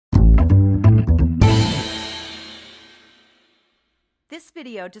This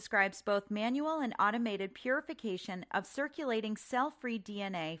video describes both manual and automated purification of circulating cell-free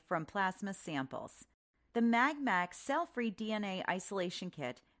DNA from plasma samples. The MagMAX cell-free DNA isolation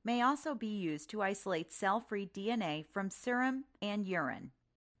kit may also be used to isolate cell-free DNA from serum and urine.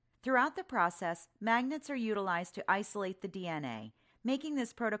 Throughout the process, magnets are utilized to isolate the DNA, making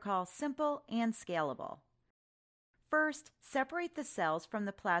this protocol simple and scalable. First, separate the cells from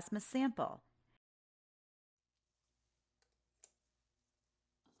the plasma sample.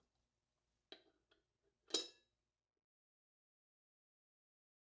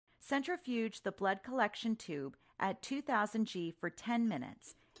 Centrifuge the blood collection tube at 2000 G for 10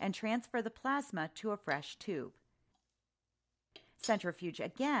 minutes and transfer the plasma to a fresh tube. Centrifuge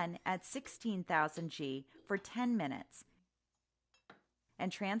again at 16,000 G for 10 minutes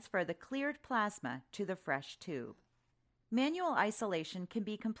and transfer the cleared plasma to the fresh tube. Manual isolation can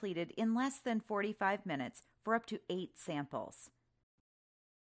be completed in less than 45 minutes for up to 8 samples.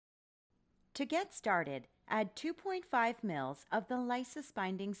 To get started, add 2.5 mL of the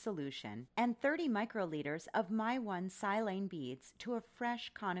lysis-binding solution and 30 microliters of My1 silane beads to a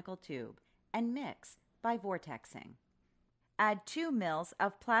fresh conical tube and mix by vortexing. Add 2 mL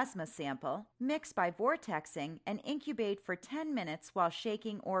of plasma sample, mix by vortexing, and incubate for 10 minutes while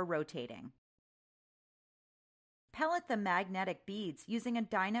shaking or rotating. Pellet the magnetic beads using a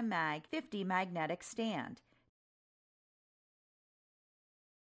Dynamag 50 magnetic stand.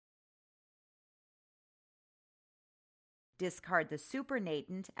 Discard the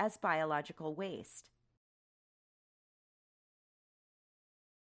supernatant as biological waste.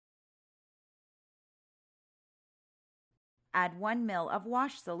 Add 1 ml of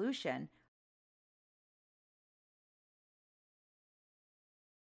wash solution,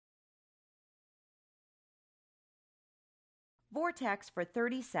 vortex for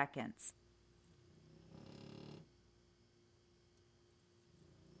 30 seconds.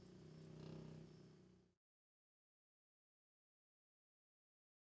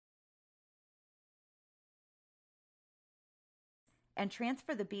 And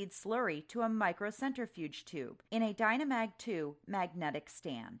transfer the bead slurry to a microcentrifuge tube in a Dynamag 2 magnetic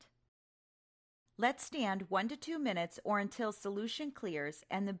stand. Let stand 1 to 2 minutes or until solution clears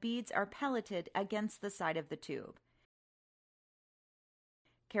and the beads are pelleted against the side of the tube.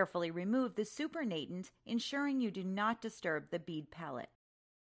 Carefully remove the supernatant, ensuring you do not disturb the bead pellet.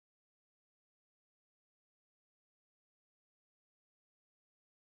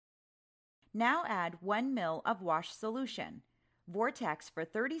 Now add 1 ml of wash solution. Vortex for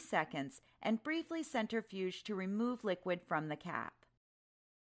 30 seconds and briefly centrifuge to remove liquid from the cap.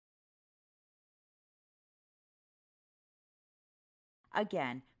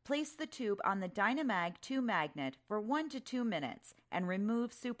 Again, place the tube on the Dynamag 2 magnet for 1 to 2 minutes and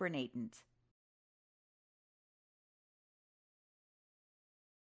remove supernatant.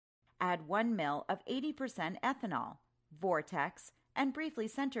 Add 1 ml of 80% ethanol, vortex, and briefly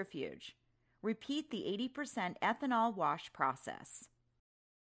centrifuge. Repeat the 80% ethanol wash process.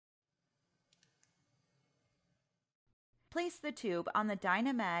 Place the tube on the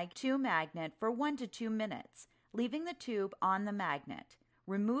Dynamag 2 magnet for 1 to 2 minutes, leaving the tube on the magnet.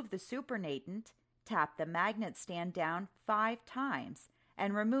 Remove the supernatant, tap the magnet stand down 5 times,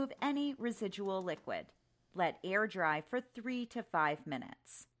 and remove any residual liquid. Let air dry for 3 to 5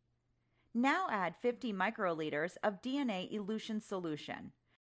 minutes. Now add 50 microliters of DNA elution solution.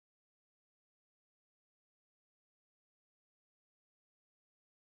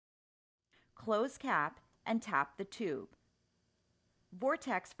 Close cap and tap the tube.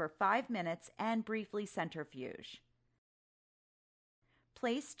 Vortex for 5 minutes and briefly centrifuge.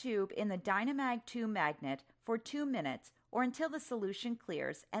 Place tube in the Dynamag 2 magnet for 2 minutes or until the solution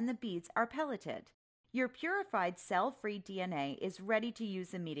clears and the beads are pelleted. Your purified cell-free DNA is ready to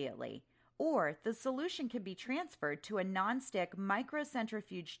use immediately, or the solution can be transferred to a non-stick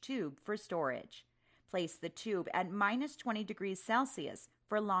microcentrifuge tube for storage. Place the tube at -20 degrees Celsius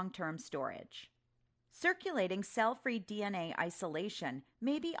for long-term storage. Circulating cell-free DNA isolation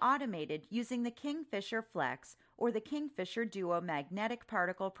may be automated using the KingFisher Flex or the KingFisher Duo magnetic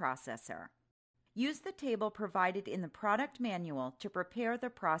particle processor. Use the table provided in the product manual to prepare the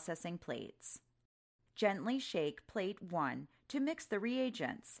processing plates. Gently shake plate 1 to mix the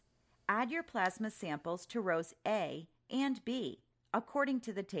reagents. Add your plasma samples to rows A and B according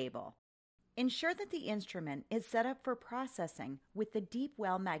to the table. Ensure that the instrument is set up for processing with the deep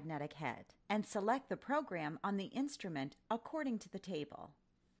well magnetic head and select the program on the instrument according to the table.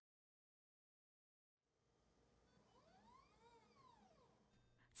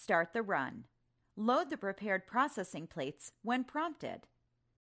 Start the run. Load the prepared processing plates when prompted.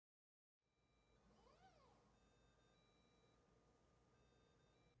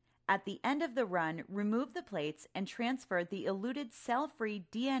 At the end of the run, remove the plates and transfer the eluted cell-free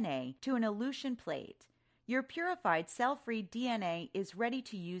DNA to an elution plate. Your purified cell-free DNA is ready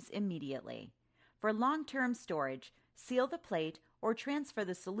to use immediately. For long-term storage, seal the plate or transfer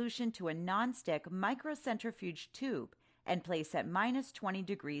the solution to a non-stick microcentrifuge tube and place at -20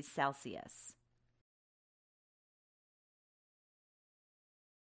 degrees Celsius.